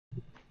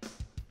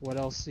What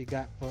else you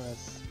got for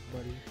us,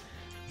 buddy?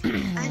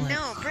 I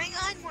know, bring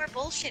on more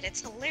bullshit,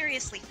 it's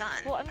hilariously fun.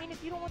 Well, I mean,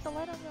 if you don't want the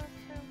light on your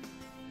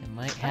I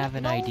might have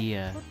an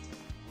idea.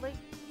 Like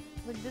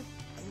this,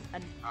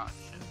 and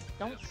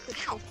don't sit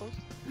so close.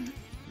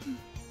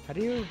 How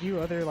do you view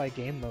other like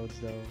game modes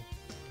though?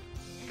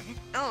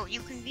 Oh,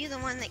 you can view the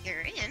one that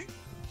you're in.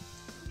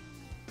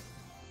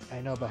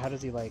 I know, but how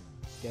does he like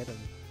get him?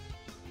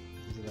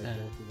 Does he like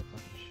go through the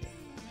fucking shit?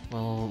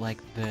 Well, like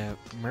the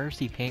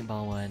Mercy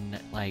paintball one,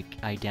 like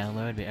I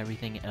downloaded, but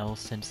everything else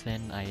since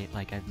then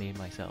I've made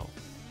myself.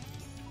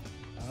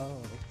 Oh,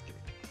 okay.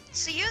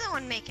 So you're the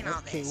one making all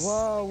Okay, this.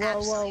 whoa, whoa, whoa,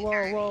 absolute whoa,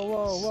 garbage. whoa,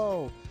 whoa,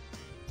 whoa!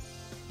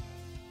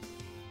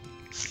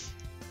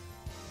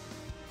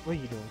 What are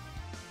you doing?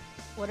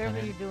 Whatever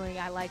you're doing,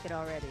 I like it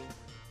already.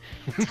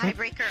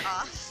 Tiebreaker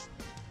off.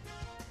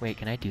 Wait,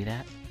 can I do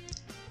that?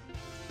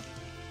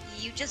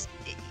 You just...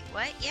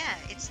 What? Yeah,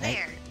 it's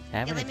there. I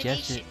haven't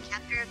Elimination. adjusted.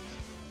 Capture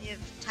the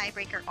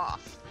tiebreaker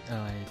off.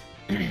 Oh,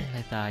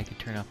 I thought I could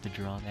turn off the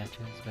draw matches,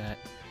 but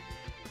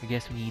I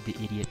guess we need the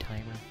idiot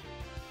timer.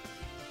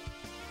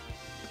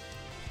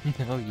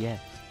 Oh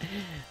yes,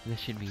 this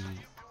should be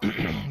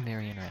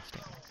very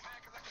interesting.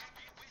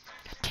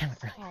 God damn it,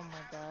 really. Oh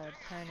my god,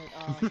 turn it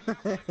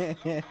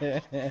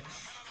off.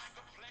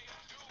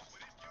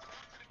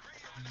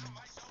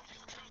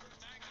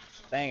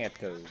 Dang it,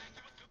 code.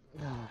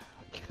 Oh,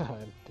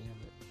 god damn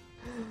it.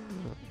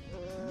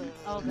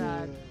 Oh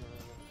god.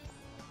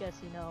 Yes,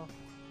 you know.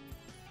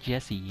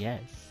 Jesse,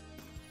 yes.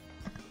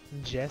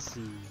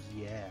 Jesse,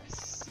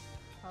 yes.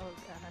 Oh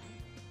god.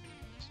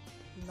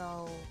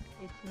 No,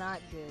 it's not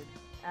good.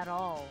 At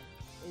all.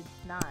 It's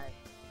not.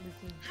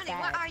 This is Honey, bad.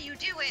 what are you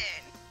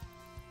doing?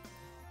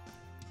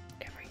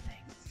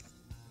 Everything.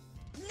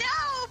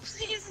 No!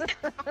 Please no!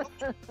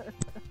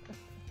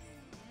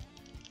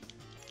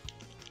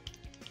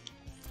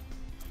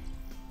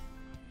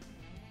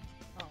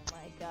 Oh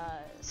my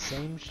god.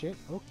 Same shit?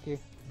 Okay.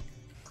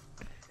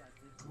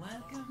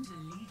 Welcome to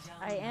Lee John.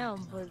 I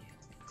am, but...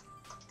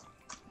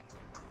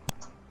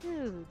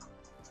 Dude.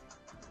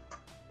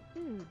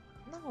 Dude,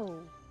 no.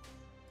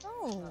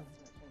 No.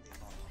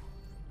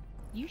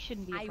 You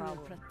shouldn't be a I will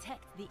problem.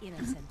 protect the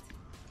innocent.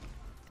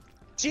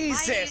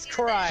 Jesus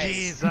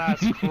Christ!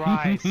 Jesus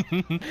Christ!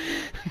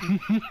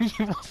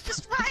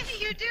 Just why do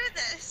you do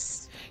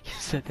this? You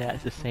said that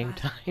at the same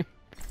time.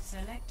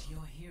 Select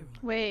your hero.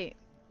 Wait,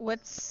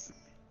 what's...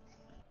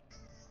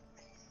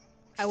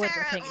 I wasn't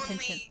Farah paying only,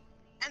 attention.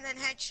 and then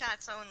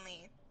headshots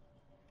only.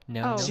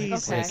 No, Oh, no,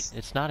 Jesus.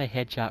 it's not a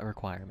headshot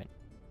requirement.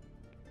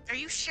 Are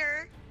you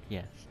sure?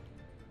 Yes.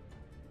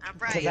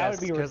 Alright. That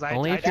would be because I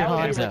only if you're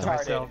almost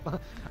Hanzo. killed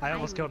myself. I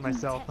almost killed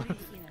myself. Protect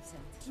the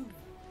innocent. 2,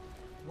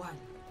 1.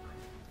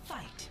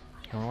 Fight.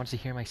 No one wants to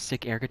hear my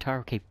sick air guitar?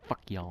 Okay, fuck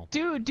y'all.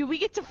 Dude, do we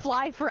get to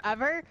fly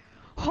forever?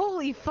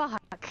 Holy fuck!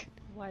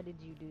 Why did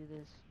you do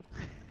this?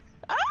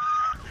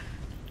 Ah!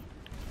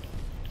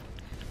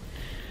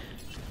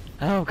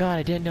 Oh god,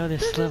 I didn't know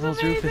this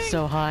level's roof is amazing.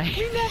 so high.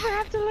 We never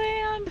have to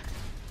land!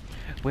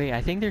 Wait,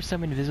 I think there's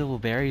some invisible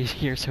barriers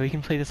here so we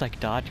can play this like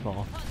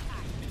dodgeball.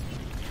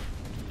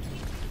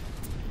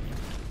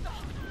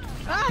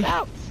 Ah,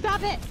 no!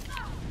 Stop it!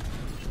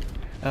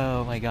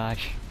 Oh my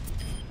gosh.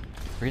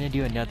 We're gonna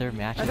do another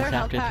match Are there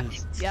health after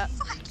packs? this. Yep,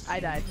 I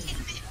died.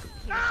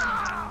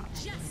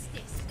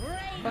 Justice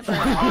What's reigns.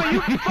 that? Oh,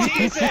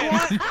 you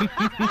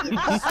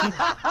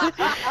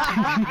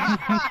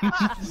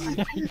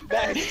Jesus!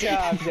 Nice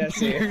job,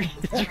 Jesse.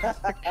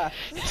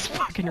 His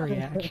fucking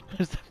reaction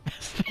was the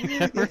best thing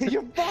ever.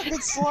 You fucking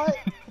slut!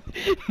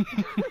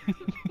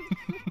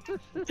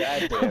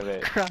 God damn I'm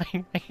it.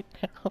 crying right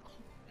now.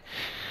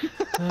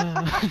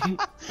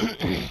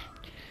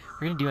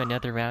 We're gonna do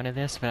another round of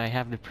this, but I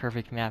have the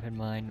perfect map in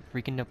mind.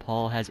 Freaking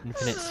Nepal has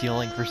infinite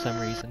ceiling for some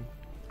reason.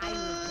 I will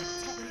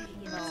protect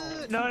the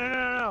innocent.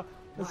 No.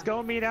 Let's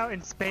go meet out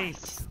in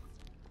space.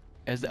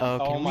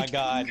 Oh my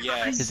god,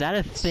 yes. Is that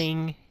a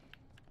thing?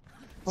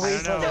 I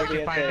Please don't know, let we it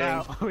be can a find thing.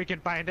 out. We can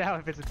find out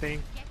if it's a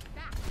thing.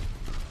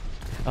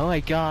 Oh my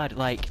god,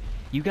 like,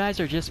 you guys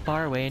are just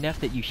far away enough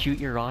that you shoot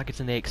your rockets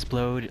and they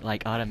explode,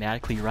 like,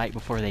 automatically right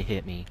before they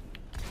hit me.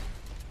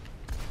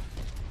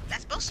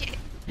 That's bullshit.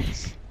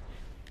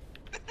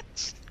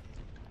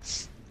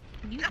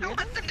 You I don't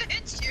want them to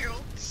hit you.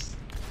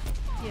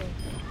 Yeah.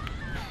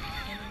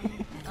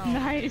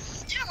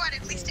 Nice. You know what?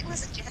 At least it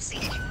wasn't Jesse.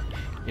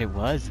 It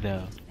was,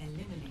 though.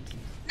 Eliminated.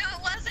 No,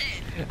 it wasn't.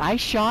 I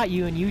shot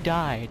you and you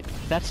died.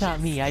 That's not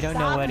me, I don't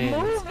know what it is.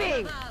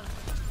 moving!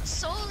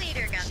 Soul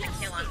Eater got the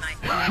kill on my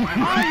Oh,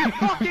 you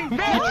fucking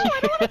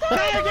bitch!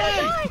 Die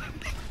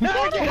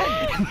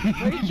again!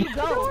 Where did you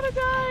go? I don't wanna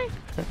die!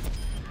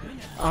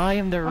 I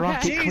am the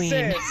Rocket Queen.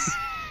 Jesus!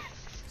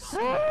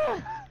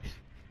 Ah!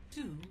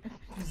 2,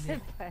 Is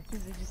it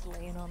just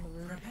laying on the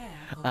roof? prepare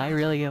for I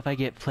really hope I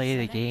get play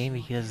the game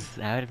because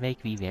that would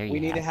make me very We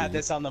need to have happy.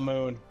 this on the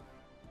moon.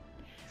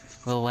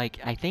 Well, like,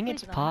 I think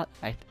it's Please don't.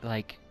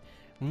 like,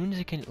 Moon's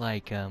a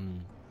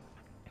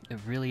a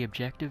really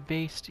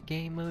objective-based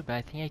game mode, but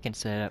I think I can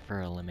set it up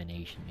for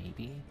elimination,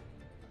 maybe.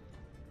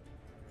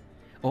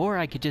 Or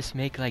I could just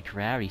make like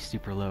gravity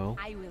super low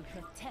I will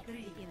protect the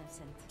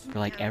innocent. for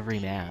like every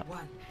map.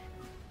 One.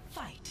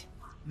 Fight.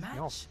 Match You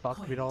know how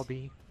fucked we'd all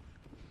be?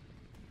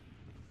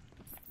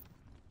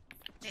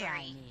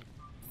 Try me.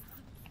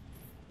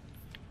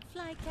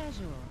 Fly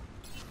casual.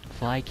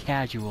 Fly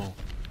casual.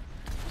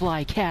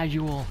 Fly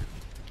casual.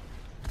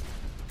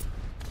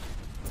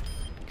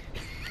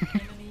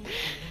 Enemy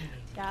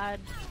God.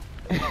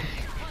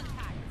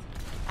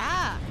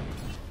 Ah!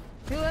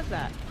 Who was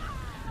that?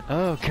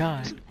 Oh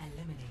god. eliminated.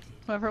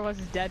 Whoever was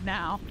is dead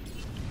now.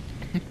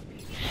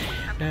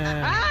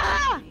 Uh,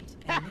 Ah!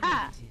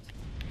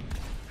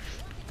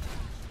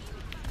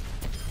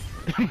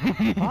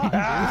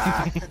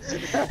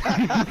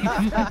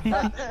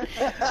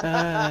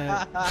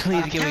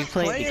 please can we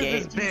play the Play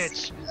game?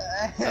 this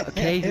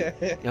Okay,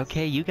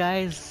 okay, you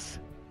guys,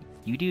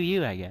 you do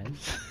you, I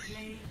guess.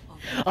 Play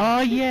of Oh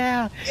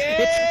yeah!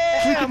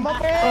 Yeah, my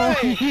boy! Oh,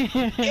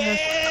 yeah.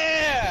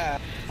 Yeah!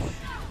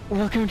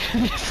 Welcome to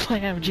the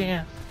Slam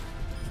Jam.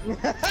 Come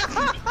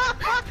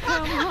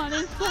on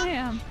and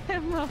slam!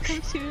 And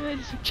welcome to the...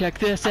 Check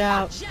this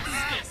out.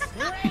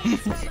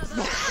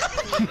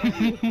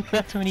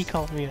 That's when he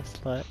called me a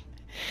slut.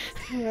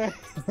 clear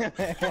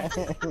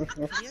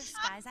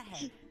skies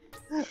ahead.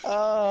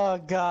 Oh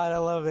god, I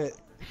love it.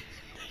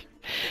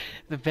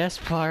 The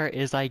best part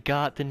is I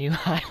got the new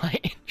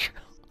highlight intro.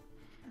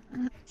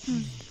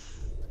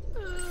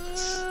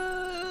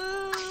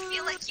 I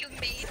feel like you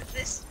made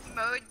this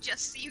mode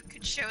just so you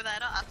could show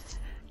that off.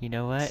 You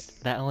know what?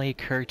 That only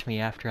occurred to me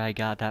after I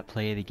got that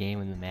play of the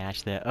game in the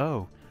match that,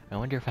 oh, I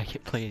wonder if I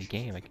could play the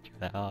game, I could show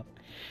that off.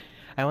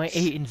 I went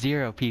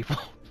 8-0, people.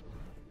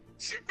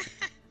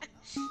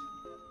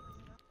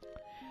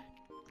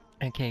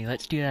 Okay,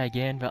 let's do that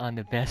again, but on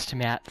the best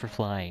map for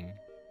flying.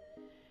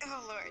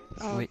 Oh lord.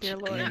 Oh Which dear I'm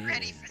lord. not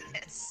ready for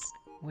this.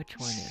 Which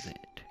one is it?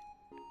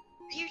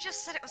 You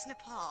just said it was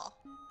Nepal.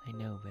 I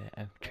know, but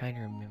I'm trying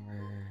to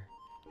remember.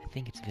 I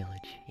think it's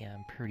Village. Yeah,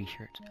 I'm pretty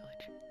sure it's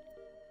Village.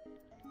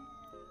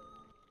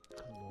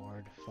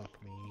 Lord, fuck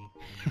me.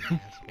 I'm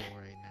an asshole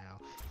right now.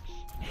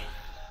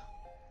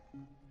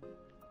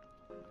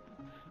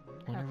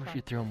 I wonder if we fun.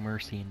 should throw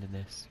Mercy into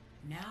this.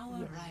 Now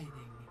arriving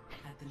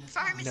at the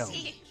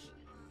Pharmacy.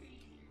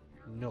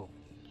 No.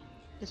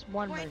 Just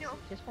one Why mercy. no?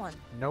 Just one.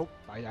 Nope.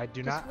 I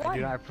do Just not. I do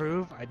one. not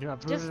approve. I do not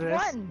approve Just of this.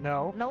 one.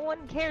 No. No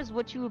one cares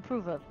what you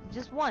approve of.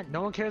 Just one.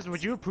 No one cares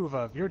what you approve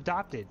of. You're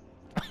adopted.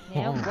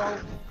 Yeah, Oh. well,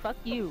 fuck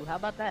you. How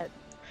about that?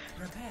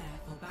 Prepare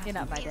for battle. You're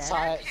not my Means dad.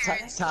 your Ty,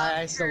 parents Ty, I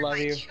loved still her love by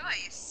you.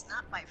 choice,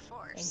 not by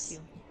force.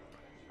 Thank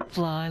you.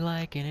 Fly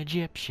like an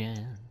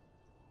Egyptian.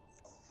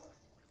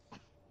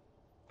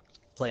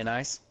 Play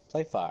nice,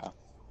 play fire.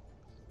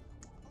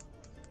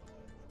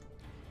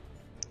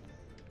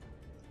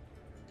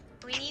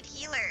 We need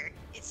healer.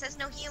 It says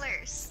no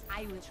healers.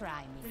 I will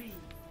try me.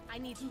 I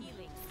need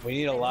healing. We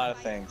need a lot of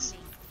things.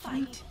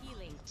 Fight.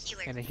 Healing.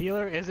 Healer. And a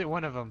healer isn't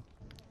one of them.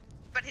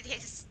 But it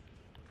is.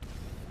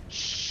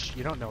 Shh.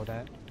 You don't know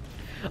that.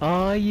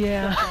 Oh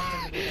yeah.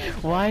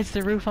 Why is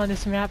the roof on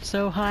this map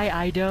so high?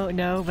 I don't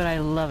know, but I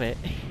love it.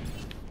 Go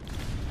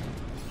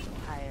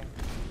higher.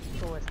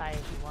 Go as high as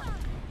you want.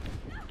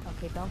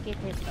 Okay, don't get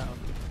hit though.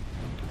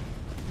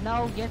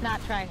 No, you're not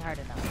trying hard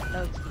enough.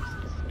 No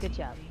excuses. Good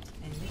job.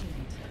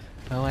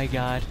 Oh my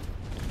god.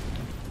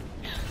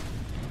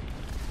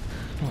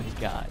 Oh my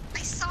god. I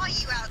saw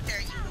you out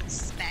there, you little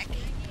speck.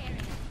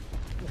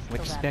 You're still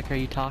Which that spec far. are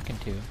you talking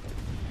to?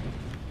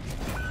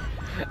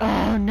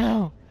 Oh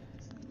no!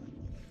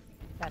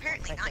 That's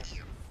Apparently right not there.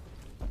 you.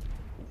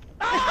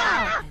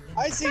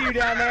 I see you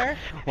down there.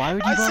 Why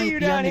would you I see want you to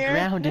be on down the here.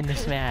 ground in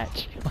this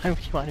match? Why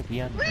would you want to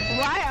be on the ground?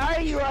 Why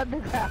are you on the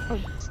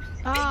ground?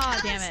 Ah,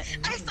 Because damn it.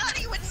 I thought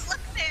he wouldn't look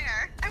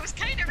there. I was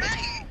kind of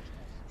right.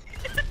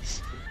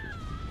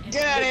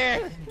 Get out of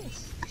here.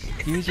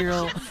 Use your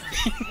old...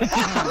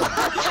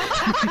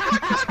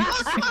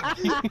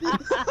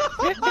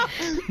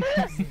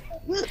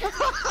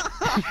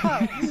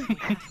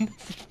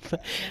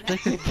 It's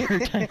like the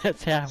third time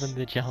that's happened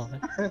to John.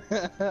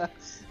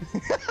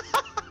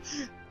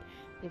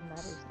 It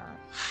matters not.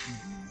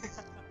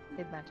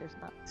 It matters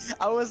not.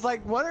 I was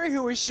like wondering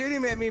who was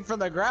shooting at me from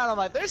the ground. I'm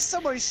like, there's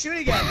someone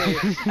shooting at me,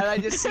 and I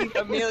just see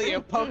Amelia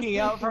poking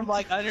out from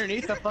like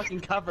underneath the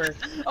fucking cover.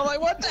 I'm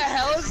like, what the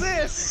hell is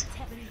this?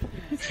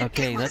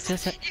 Okay, It let's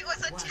was- just It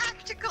was a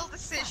tactical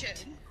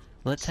decision.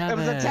 let's It have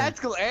was a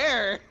tactical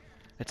error.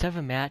 let's have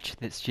a match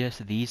that's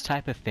just these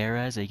type of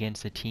Pharahs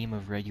against a team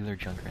of regular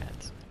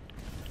Junkrats.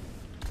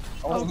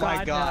 Oh, Oh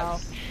my God,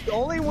 god.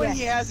 Only when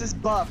he Yes. has his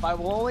buff. I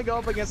will only go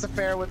up against a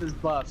Pharah with his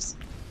buffs.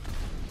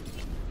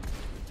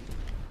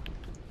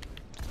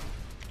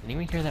 Did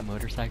anyone hear that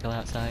motorcycle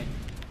outside?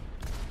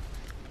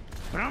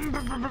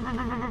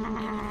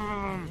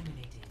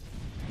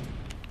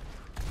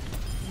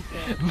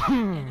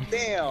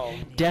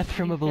 Damn. Death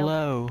from You killed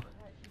below.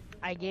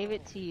 I gave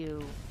it to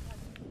you.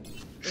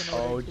 In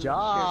Oh, order to ensure my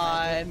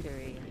John.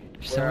 victory.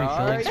 So Where many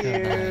are feelings for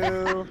that.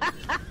 you?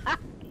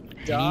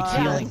 He needs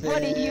healing.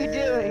 What are you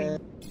doing?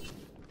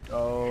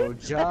 Oh,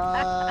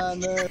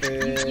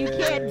 Jonathan. You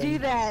can't do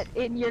that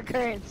in your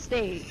current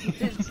state.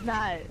 It's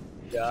not.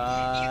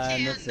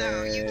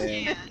 Jonathan. You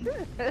can.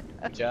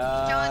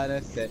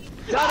 Jonathan.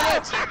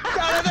 Jonathan!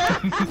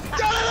 Jonathan!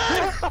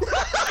 Jonathan!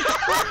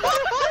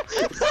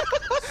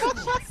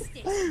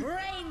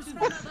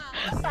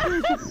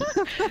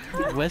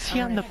 Was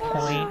he on the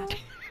point?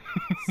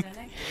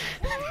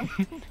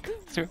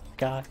 Swear to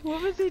God.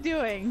 What was he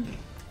doing?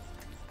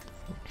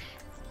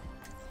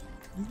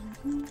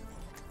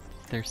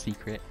 Their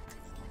secret.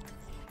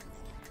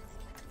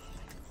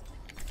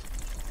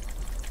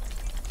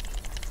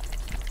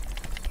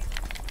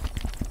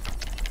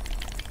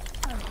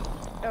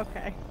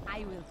 Okay.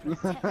 I will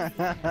protect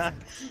you.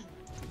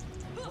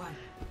 One.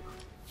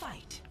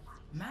 Fight.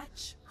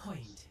 Match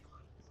point.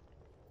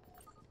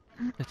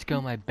 Let's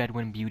go, my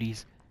Bedouin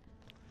beauties.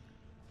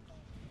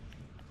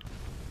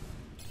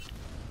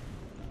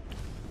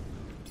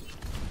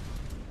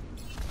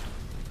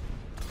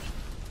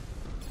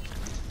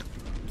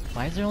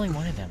 Why is there only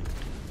one of them?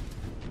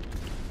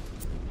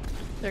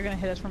 They're gonna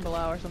hit us from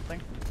below or something.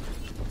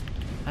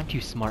 I'm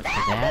too smart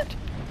for that.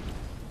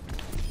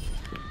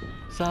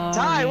 Sorry.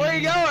 Ty, where are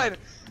you going?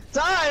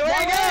 Ty, where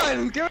are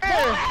you going? Come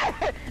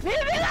here!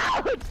 Leave me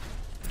out!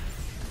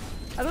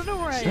 I don't know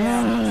where I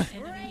am.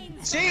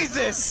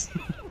 Jesus!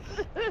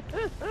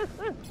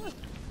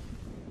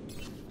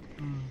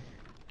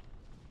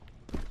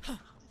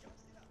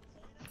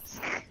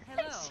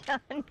 John,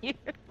 you're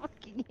a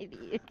fucking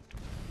idiot.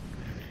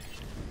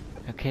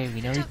 Okay,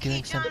 we know he's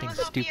doing something John, we'll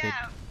help you stupid.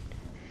 out.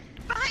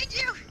 Behind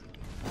you!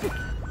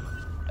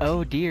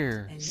 Oh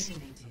dear.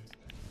 Eliminated.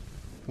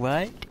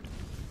 What?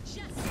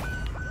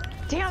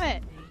 Damn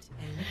it!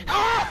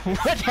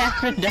 What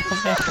happened down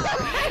there?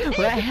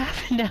 What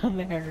happened down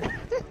there?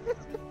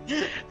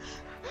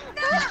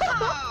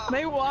 No!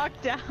 They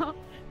walked down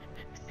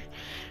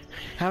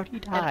How'd he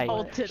die? and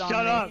ulted on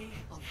Shut me. up!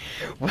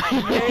 What?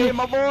 Hey,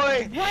 my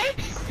boy!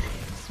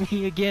 It's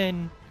me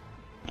again.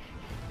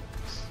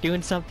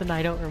 Doing something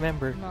I don't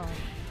remember. No.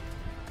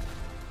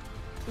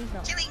 Please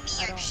don't. Killing me,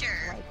 I I'm don't sure.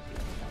 like being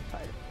a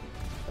part of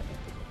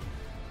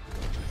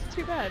It's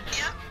too bad.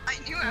 Yep, I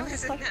knew I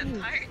was in fuck that you.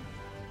 part.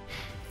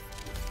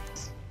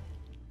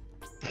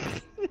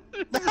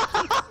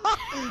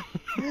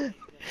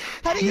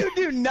 How do you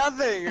do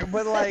nothing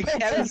but like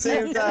at the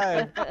same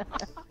time?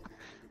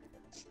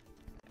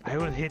 I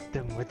will hit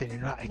them what they do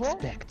not What?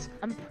 expect.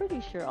 I'm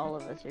pretty sure all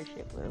of us are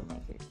ship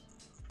Widowmakers.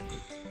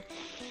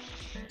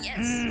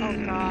 Yes.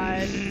 Oh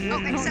god.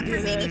 Oh, except for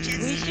maybe this.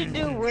 Jester. We should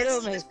do He was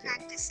Widowmaker.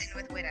 practicing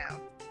with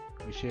Widow.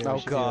 We should. Oh, we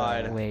should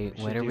God. Do, Wait,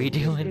 we what should are we Do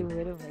doing?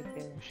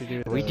 Widowmaker. We should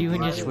do. Are we the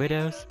doing just weird-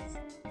 widows?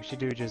 We should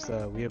do just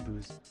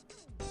weeaboos.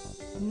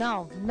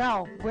 No,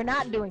 no, we're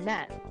not doing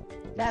that.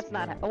 That's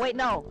not. Oh wait,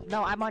 no,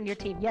 no, I'm on your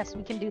team. Yes,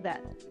 we can do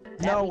that.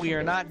 That No, can we are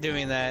do. not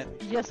doing that.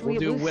 Yes, We'll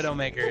do will.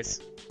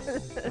 Widowmakers.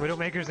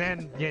 Widowmakers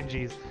and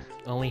Genjis.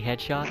 Only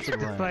headshots or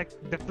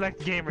what?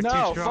 Deflect game are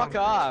No, too strong. fuck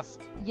off.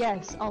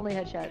 Yes, only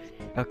headshots.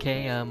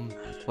 Okay,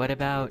 what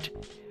about,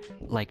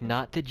 like,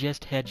 not the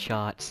just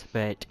headshots,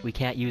 but we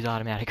can't use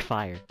automatic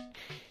fire?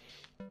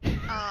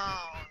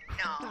 Oh,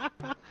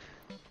 no.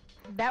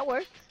 That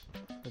works.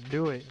 Let's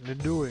do it. Let's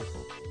do it.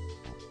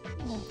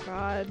 Oh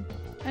god.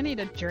 I need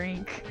a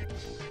drink.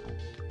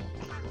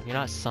 You're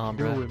not Do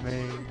Sombra. it,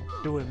 man.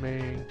 Do it,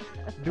 man.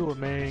 Do it,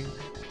 man.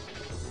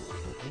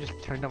 I just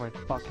turned down my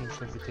fucking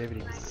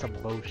sensitivity. This is some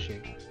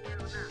bullshit.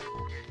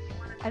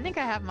 I think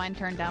I have mine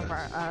turned down for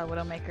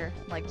Widowmaker.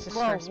 Like just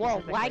Whoa, her whoa,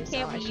 why specifically, so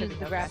can't I we should use be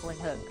the okay. grappling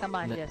hook? Come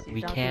on, No, Jesse,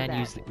 we don't can do that.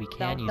 use we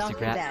can use don't the do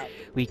grab. that.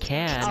 We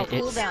can. Oh, It's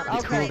cooldown, the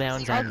okay.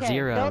 cooldowns on Okay,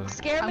 0. don't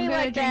scare I'm me gonna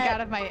like drink that.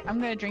 out of my.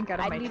 I'm gonna drink out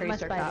of I my need my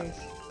tracer cup. spiders.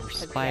 We're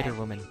Spider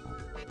Woman.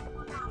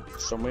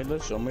 Show me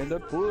the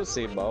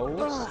pussy,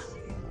 boss. Ugh.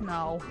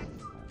 No.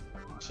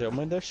 Show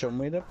me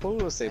the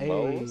pussy, Hey,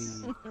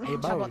 boss. hey, How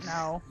about boss.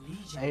 no?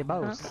 Hey,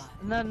 boss.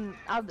 None.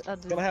 I'll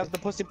do. Can I have the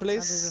pussy, I'll do the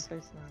please?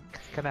 first one.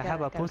 Can I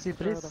have a pussy,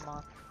 throw please? them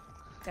off.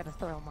 Gotta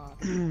throw them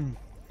off.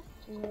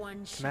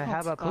 One Can I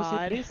have a pussy,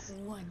 God. please?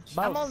 One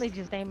I'm Boss. only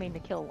just aiming to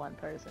kill one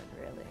person,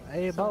 really.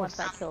 Hey, So once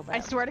boss. I kill them. I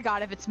swear to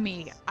God, if it's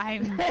me,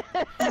 I'm.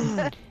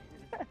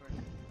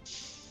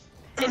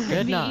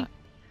 Good me. not.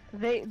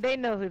 They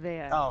know who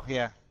they are. Oh,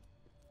 yeah.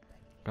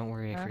 Don't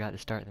worry, I Huh? forgot to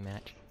start the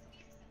match.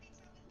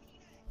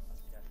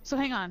 So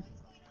hang on.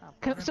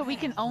 So we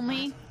can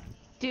only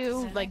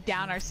do like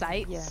down our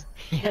sights.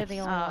 Yeah. They're the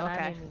Yes. only Oh, one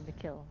okay. I'm aiming to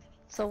kill.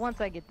 So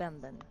once I get them,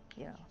 then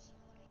you know,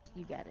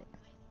 you got it.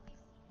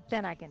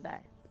 Then I can die.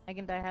 I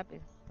can die happy.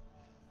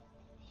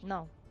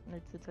 No,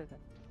 it's okay.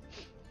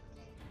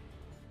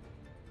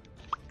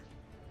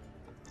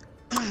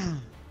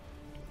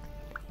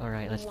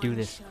 Alright, let's do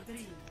this.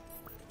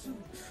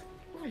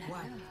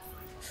 One.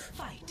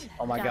 Fight.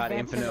 Oh my John, god,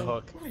 dance for infinite me.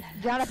 hook.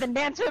 Jonathan,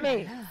 dance with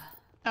me.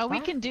 Oh, we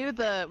can do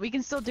the. We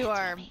can still do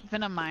our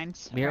venom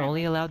mines. We are Okay.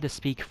 only allowed to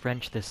speak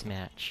French this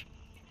match.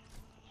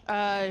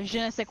 Je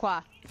ne sais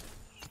quoi.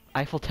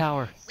 Eiffel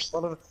Tower.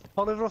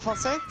 Parlez-vous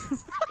français?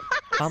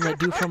 Omelette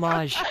du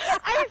fromage.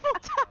 Eiffel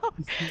Tower.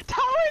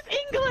 Tower's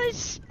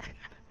English.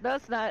 No,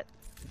 it's not.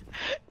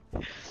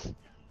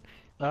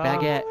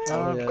 Baguette.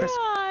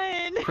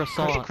 Croissant.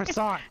 Croissant.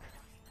 Croissant.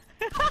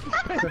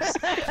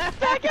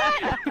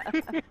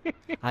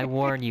 I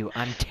warn you,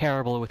 I'm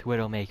terrible with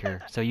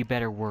Widowmaker, so you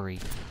better worry.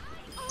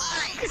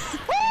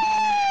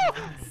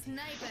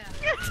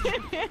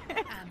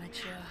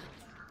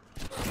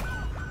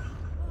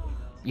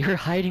 You're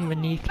hiding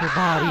beneath your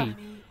body.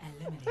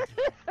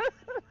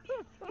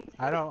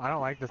 I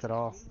don't like this at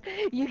all.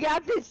 You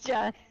got this,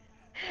 John.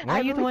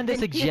 Were you the one that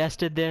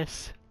suggested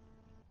this?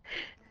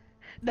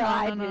 No,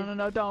 I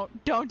No,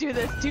 don't do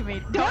this to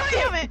me. Don't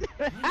damn it!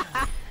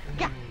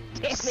 God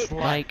damn it.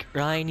 Like,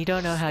 Ryan, you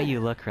don't know how you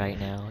look right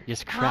now.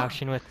 Just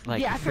crouching with,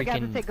 like, Yeah, I forgot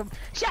to freaking... take him.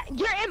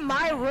 You're in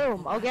my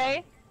room,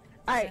 okay?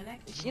 Alright,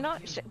 you know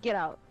what? Get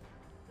out.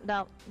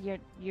 No,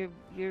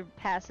 your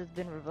pass has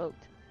been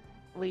revoked.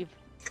 Leave.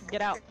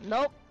 Get out.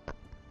 Nope.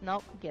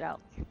 Nope, get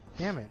out.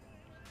 Damn it.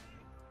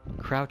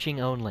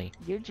 Crouching only.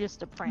 You're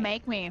just a prank.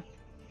 Make me.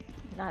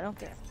 No, I don't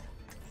care.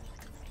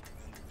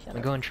 Shut I'm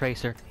up. going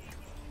Tracer.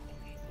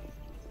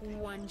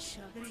 One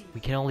shot. We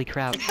can only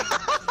crouch.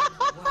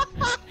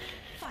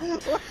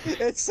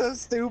 It's so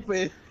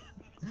stupid.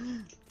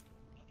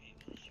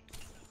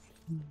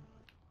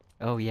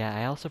 Oh yeah,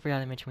 I also forgot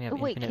to mention we have Oh,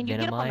 wait, infinite can you get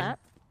venom up on line. that?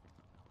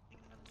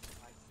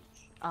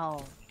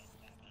 Oh.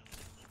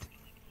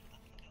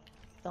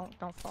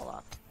 Don't fall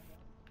off.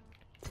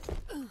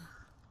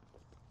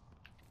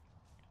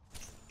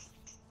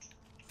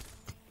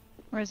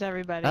 Where's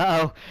everybody?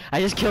 Uh-oh, I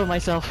just killed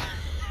myself.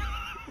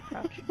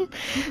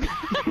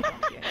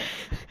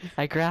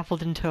 I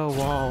grappled into a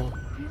wall.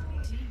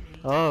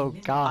 Oh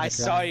god. I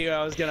saw you.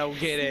 I was gonna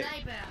get it.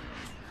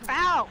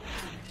 Ow!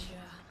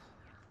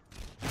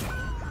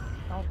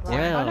 Oh,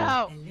 Well, Oh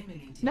no!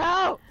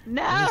 No! I'm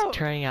No! just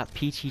turning out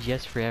peachy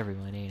just for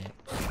everyone, ain't it?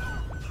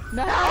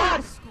 No!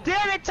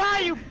 Damn it, Ty,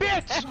 you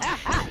bitch!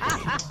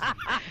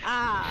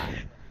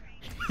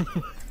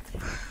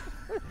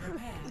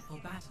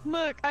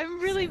 Look, I'm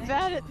really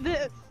bad at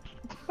this.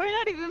 We're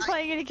not even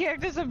playing any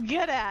characters I'm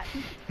good at.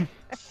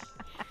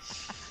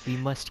 We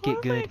must get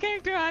What's my good.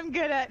 character I'm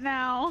good at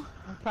now?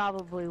 I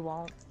probably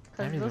won't.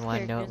 I don't even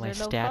want to know what my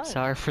characters stats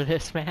are. are for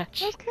this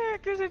match. Those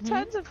characters are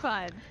tons of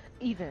fun.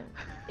 Even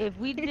if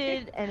we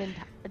did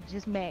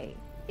just May,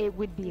 it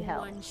would be hell.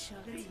 One shot.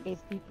 If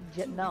we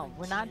no,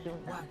 we're not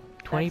doing that.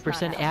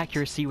 20%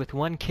 accuracy with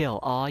 1 kill.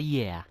 Aw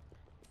yeah.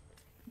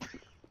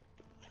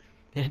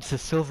 And it's a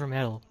silver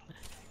medal.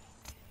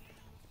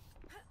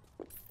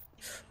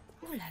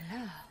 Ooh la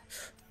la.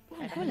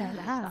 I Oh la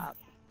la. Stop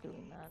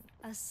doing that.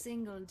 A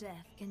single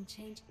death can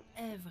change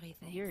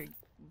everything. You're À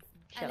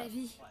shut la up.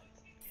 vie,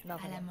 à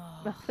Nothing. la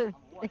mort. Nothing.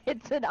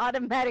 It's an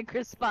automatic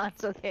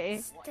response, okay?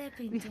 Step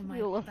into my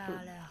feel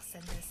parlor,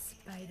 send the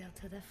spider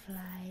to the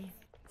fly.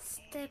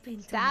 Step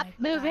into Stop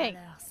my moving.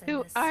 parlor, send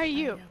Who the are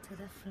you? spider to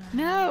the fly.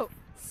 No!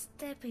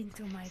 Step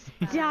into my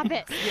Stop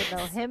parlor, it. You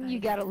know, him you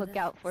gotta look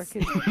out for,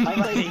 cause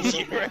I'm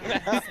hitting you right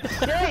now.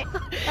 do it!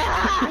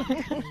 Ah!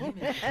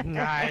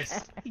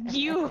 Nice.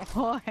 You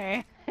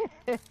whore.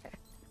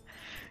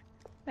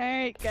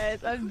 Alright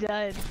guys, I'm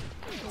done.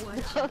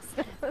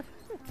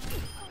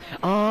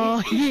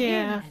 Oh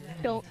yeah.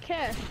 Don't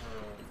care.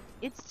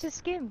 It's just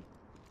skin.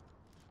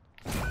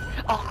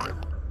 Oh.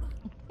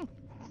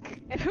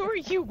 Who are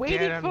you waiting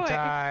Get him, for?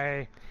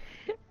 Ty.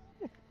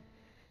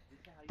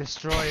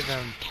 Destroy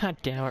them. God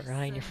damn it,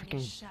 Ryan, you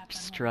freaking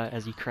strut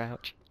as you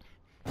crouch.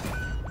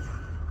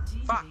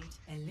 Fuck.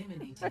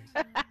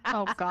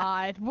 Oh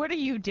god, what are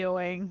you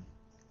doing?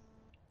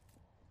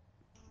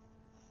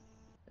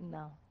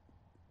 No.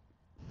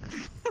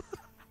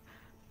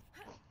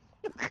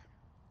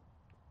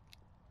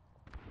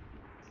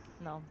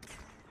 No.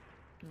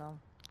 No.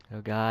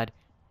 Oh god.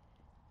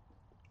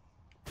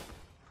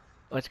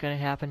 What's gonna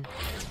happen?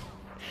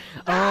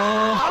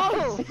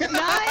 Oh!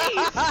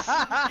 Nice!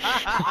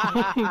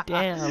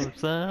 Damn,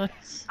 son.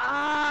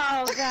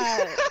 Oh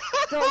god!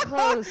 So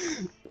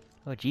close.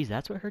 Oh geez,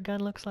 that's what her gun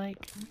looks like?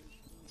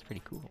 It's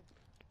pretty cool.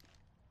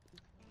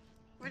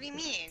 What do you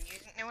mean? You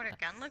didn't know what a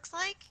gun looks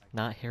like?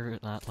 Not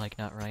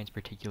Ryan's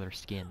particular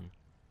skin.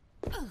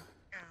 Oh.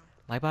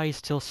 My body's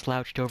still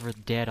slouched over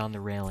dead on the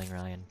railing,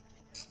 Ryan.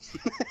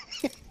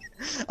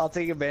 I'll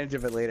take advantage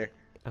of it later.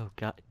 Oh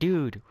god.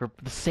 Dude, we're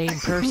the same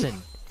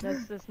person.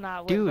 That's just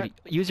not what. Dude,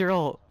 use your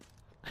ult.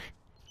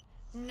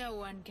 No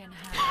one can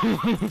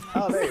have.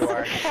 Oh, there you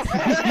are.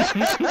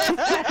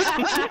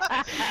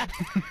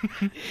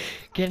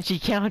 Can she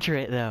counter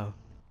it though?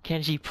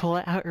 Can she pull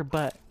it out her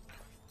butt?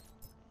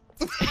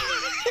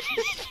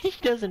 She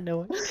doesn't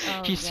know it.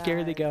 Oh, She's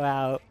scared to God. go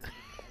out.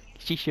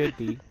 She should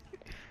be.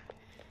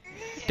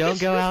 Don't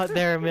go out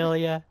there,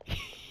 Amelia.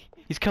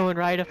 He's coming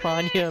right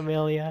upon you,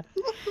 Amelia.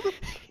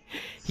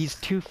 He's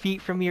 2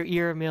 feet from your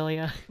ear,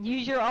 Amelia.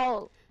 Use your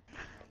ult.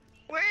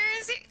 Where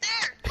is it?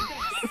 There!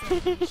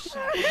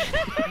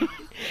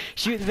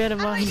 Shoot the venom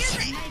How do I mines.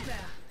 use it?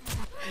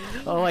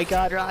 Oh my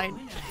god, Ryan.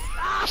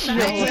 She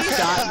almost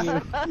got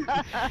you.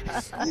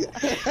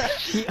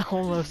 She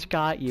almost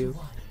got you.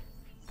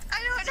 I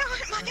don't know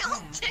what my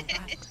ult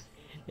did.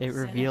 It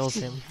reveals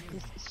him.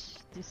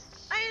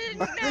 Just I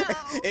No.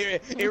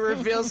 It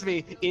reveals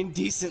me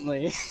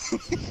indecently.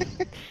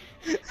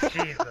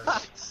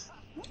 Jesus.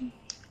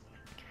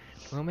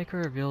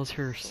 Widowmaker reveals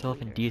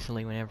herself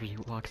indecently whenever she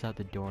walks out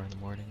the door in the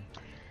morning.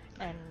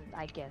 And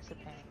I guess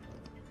apparently.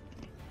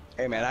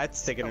 Hey man, I'd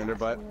stick it in her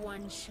butt.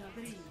 One shot.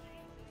 1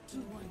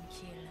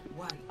 kill.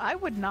 1 I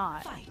would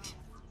not. fight.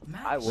 I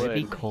Match. Would it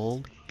be would.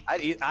 cold?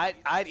 I'd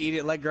eat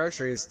it like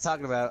groceries.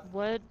 Talking about.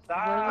 What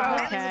Ah.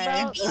 was Okay. about?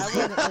 I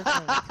wasn't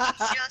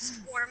listening. Just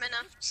warm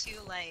enough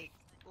to like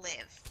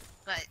live,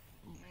 but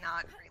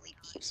not really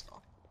be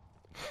useful.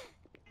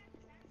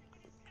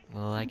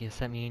 Well, I guess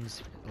that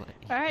means.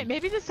 Alright,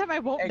 maybe this time I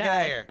won't Hey, get out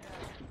die. of here.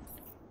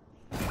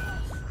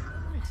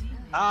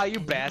 Ah, you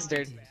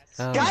bastard.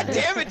 Oh. God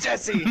damn it,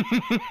 Jesse!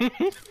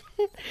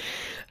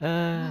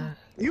 uh,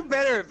 You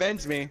better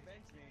avenge me.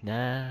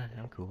 nah,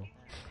 I'm cool.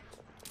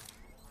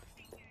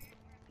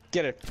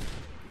 Get her.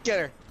 Get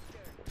her.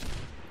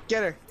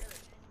 Get her.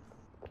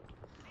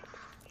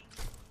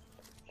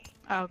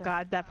 Oh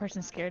god, that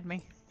person scared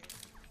me.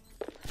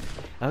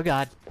 Oh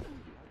god.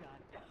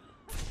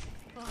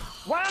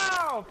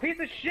 Wow, piece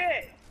of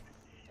shit.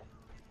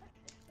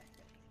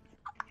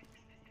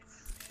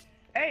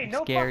 Hey, I'm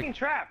no scared. fucking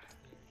traps.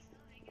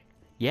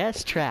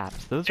 Yes,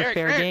 traps. Those are Eric,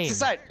 fair Eric, to game. the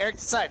side. Eric,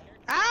 to the side.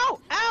 Ow!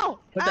 Ow!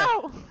 What the-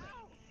 Ow!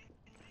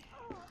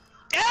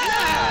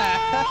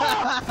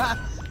 Yeah!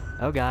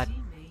 Oh god.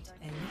 Teammate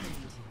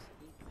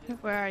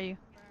eliminated. Where are you?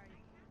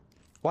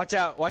 Watch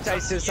out. Watch out.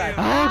 He's to the side. Oh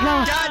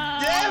god.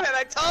 God damn it!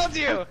 I told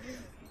you.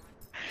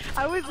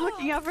 I was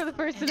looking out for the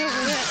person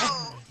over there.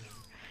 Oh,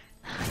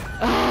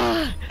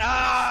 Ah!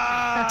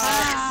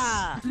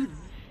 Ah! Ah!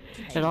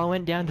 It all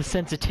went down to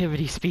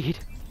sensitivity speed.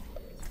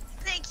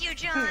 thank you,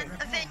 John.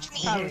 Avenge me.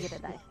 Probably gonna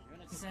die.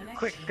 Select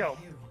Quick scope.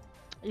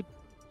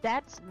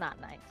 That's not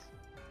nice.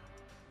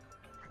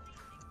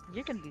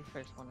 You're gonna be the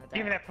first one to die.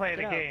 Even at play of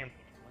the Get out. game.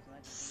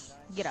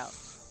 Get out.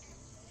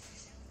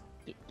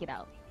 Get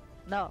out.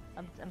 No,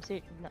 I'm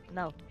serious.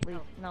 No, please.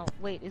 No,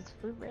 wait, is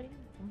food ready?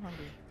 I'm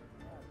hungry.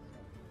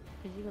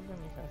 Could you go bring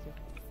me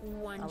sausage?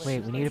 One Wait,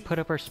 Wait, we need to put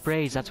up our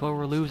sprays. That's why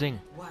we're losing.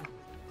 1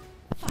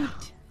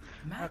 fight.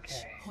 Match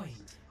Okay. point.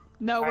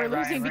 No, we're Alright,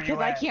 Ryan, losing where because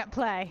you I at? can't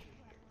play.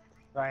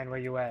 Ryan, where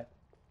you at?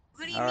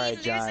 What do you All mean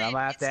right, John. losing? I'm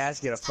gonna have to It's-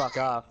 ask you to fuck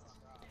off.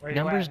 Where you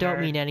Numbers at, don't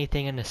nerd? mean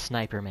anything in a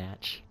sniper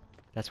match.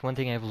 That's one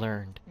thing I've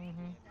learned.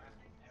 Mm-hmm.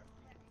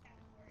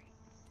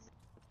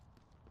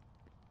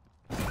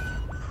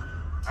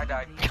 I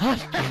died.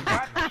 God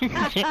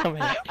damn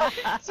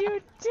it.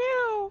 You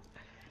do!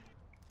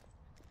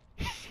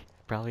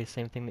 Probably the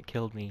same thing that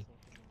killed me.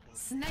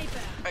 Sniper.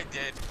 I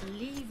did.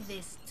 Leave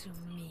this to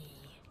me.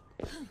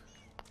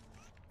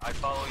 I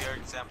follow your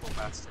example,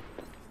 master.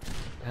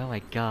 Oh my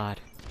god.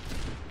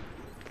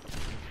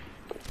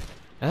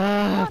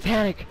 Ah,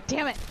 panic!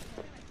 Damn it!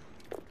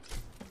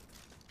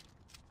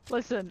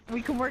 Listen,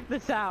 we can work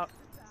this out.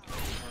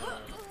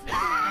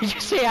 You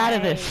stay out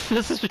of this.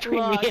 This is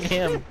between me and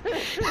him.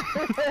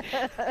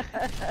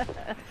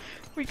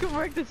 We can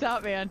work this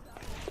out, man.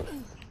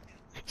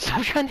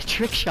 Stop trying to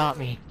trick shot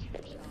me.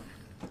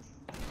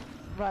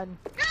 Run.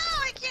 No,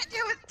 I can't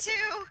deal with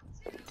two.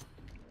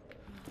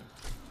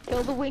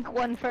 Kill the wink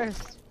one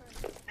first.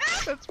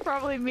 That's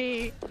probably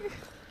me.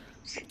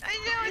 I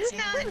know it's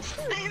not.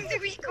 I am the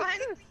weak one.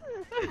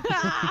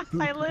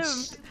 I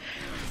lived.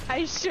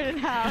 I shouldn't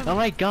have. Oh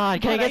my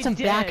god, can I But get I some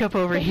did. backup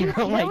over here?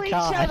 Oh my Kill each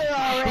god. other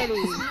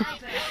already.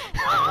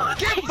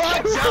 Get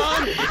fucked,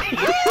 John!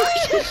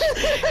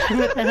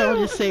 What the hell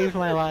just saved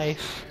my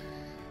life?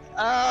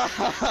 Was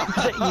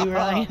that you,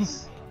 Ryan?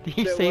 You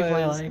It saved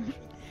my was. life.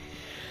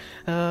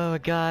 Oh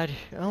god.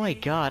 Oh my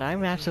god,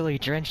 I'm absolutely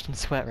drenched in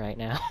sweat right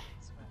now.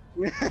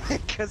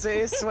 Because it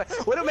is sweat.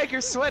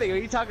 Widowmaker's sweaty. What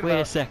are you talking Wait a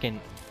about? second.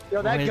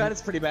 Yo, that when- gun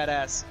is pretty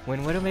badass.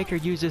 When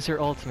Widowmaker uses her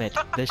ultimate,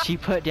 does she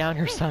put down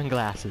her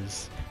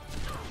sunglasses?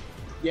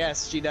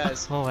 Yes, she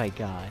does. Oh my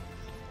god.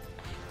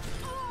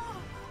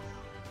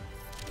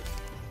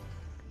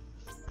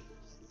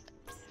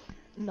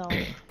 No.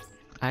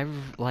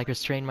 I've like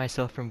restrained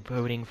myself from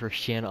voting for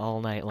Shin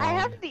all night long. I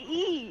have to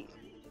eat.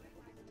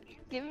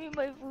 Give me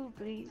my food,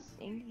 please.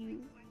 Thank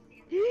you.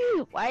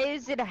 Why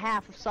is it a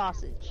half of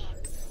sausage?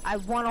 I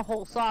want a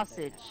whole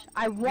sausage.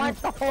 I want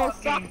the whole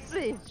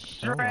sausage.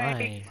 Oh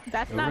my.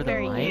 That's Over not the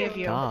very light? neat of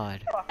you.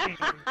 God. Fucking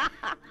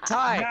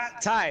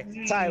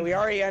Ty, we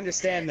already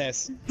understand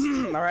this.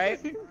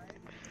 Alright?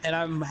 And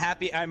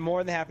I'm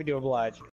more than happy to oblige.